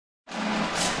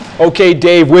Okay,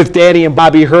 Dave, with Danny and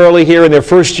Bobby Hurley here in their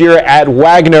first year at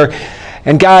Wagner.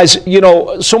 And guys, you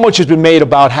know, so much has been made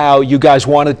about how you guys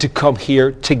wanted to come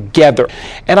here together.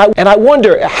 And I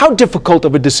wonder, how difficult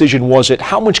of a decision was it?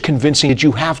 How much convincing did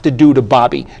you have to do to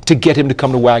Bobby to get him to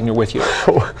come to Wagner with you?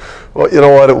 Well, you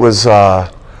know what, it was,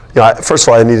 first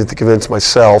of all, I needed to convince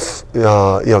myself,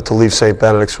 to leave St.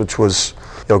 Benedict's, which was,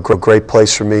 a great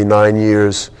place for me, 9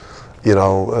 years.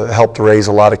 Helped raise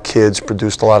a lot of kids,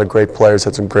 produced a lot of great players,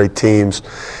 had some great teams.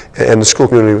 And the school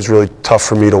community was really tough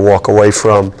for me to walk away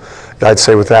from. I'd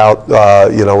say without,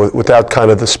 without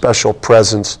kind of the special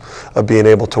presence of being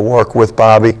able to work with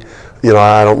Bobby,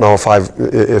 I don't know if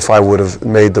I would have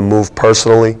made the move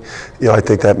personally. I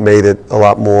think that made it a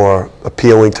lot more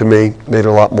appealing to me, made it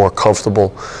a lot more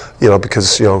comfortable,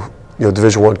 because,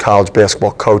 Division I college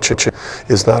basketball coaching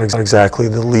is not exactly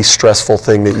the least stressful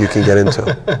thing that you can get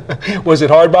into. Was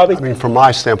it hard, Bobby? I mean, from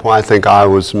my standpoint, I think I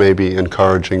was maybe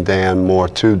encouraging Dan more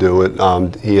to do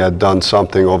it. He had done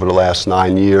something over the last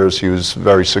 9 years. He was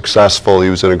very successful. He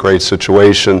was in a great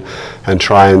situation, and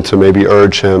trying to maybe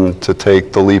urge him to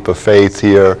take the leap of faith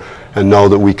here and know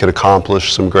that we could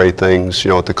accomplish some great things,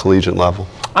 at the collegiate level.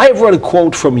 I have read a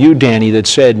quote from you, Danny, that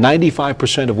said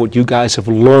 95% of what you guys have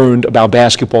learned about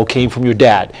basketball came from your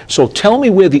dad. So tell me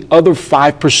where the other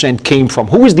 5% came from.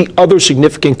 Who was the other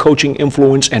significant coaching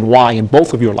influence and why in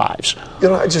both of your lives?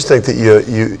 I just think that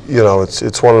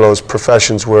it's one of those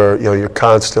professions where you're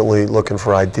constantly looking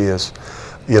for ideas.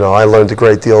 I learned a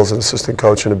great deal as an assistant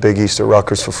coach in the Big East at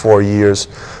Rutgers for 4 years.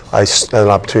 I had an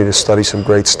opportunity to study some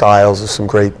great styles of some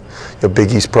great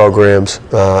Big East programs.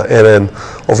 And then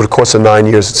over the course of 9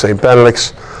 years at St.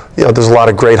 Benedict's, there's a lot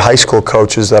of great high school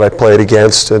coaches that I played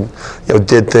against and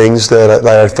did things that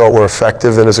I thought were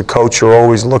effective. And as a coach, you're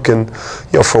always looking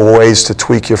for ways to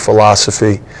tweak your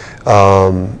philosophy.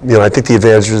 I think the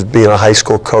advantage of being a high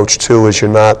school coach too is you're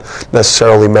not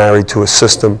necessarily married to a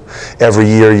system. Every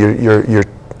year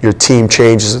your team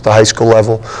changes at the high school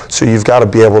level, so you've got to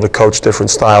be able to coach different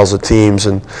styles of teams,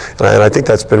 and I think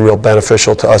that's been real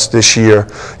beneficial to us this year.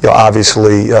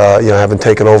 obviously, having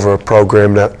taken over a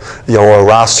program that, or a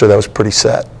roster that was pretty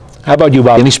set. How about you,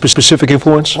 Bob? Any specific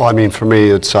influence? Well, I mean, for me,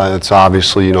 it's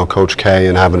obviously, Coach K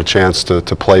and having a chance to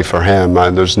play for him.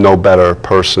 There's no better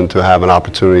person to have an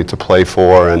opportunity to play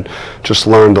for, and just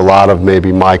learned a lot of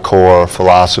maybe my core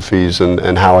philosophies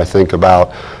and how I think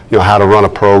about, how to run a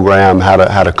program, how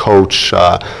to coach,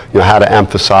 how to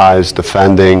emphasize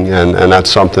defending, and that's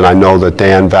something I know that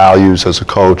Dan values as a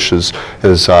coach is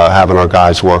having our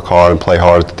guys work hard and play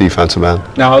hard at the defensive end.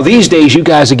 Now, these days, you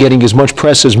guys are getting as much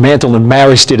press as Mantle and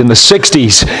Maris did in the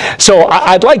 60s. So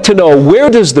I'd like to know, where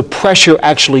does the pressure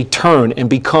actually turn and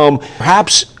become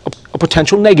perhaps a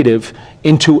potential negative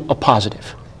into a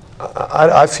positive?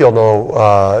 I feel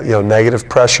no negative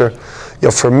pressure.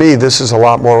 For me, this is a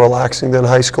lot more relaxing than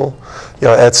high school.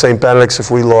 At St. Benedict's, if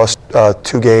we lost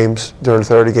 2 games during a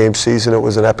 30-game season, it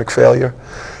was an epic failure.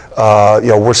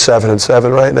 We're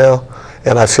 7-7 right now,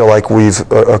 and I feel like we've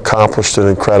accomplished an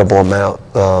incredible amount.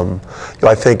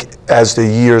 I think as the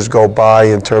years go by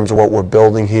in terms of what we're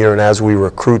building here, and as we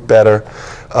recruit better,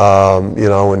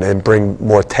 and bring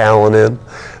more talent in,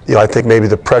 I think maybe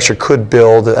the pressure could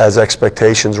build as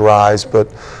expectations rise, but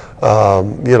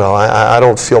I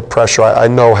don't feel pressure. I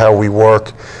know how we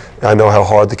work. I know how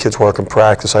hard the kids work in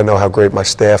practice. I know how great my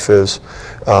staff is,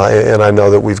 and I know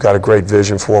that we've got a great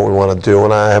vision for what we want to do,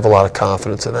 and I have a lot of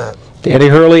confidence in that. Danny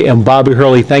Hurley and Bobby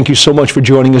Hurley, thank you so much for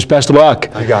joining us. Best of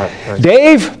luck. I got it. Thanks.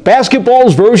 Dave,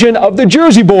 basketball's version of the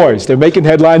Jersey Boys. They're making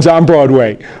headlines on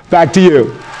Broadway. Back to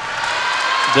you.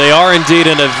 They are indeed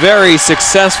in a very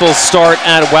successful start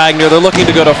at Wagner. They're looking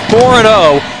to go to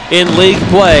 4-0 in league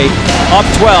play, up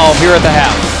 12 here at the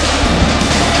half.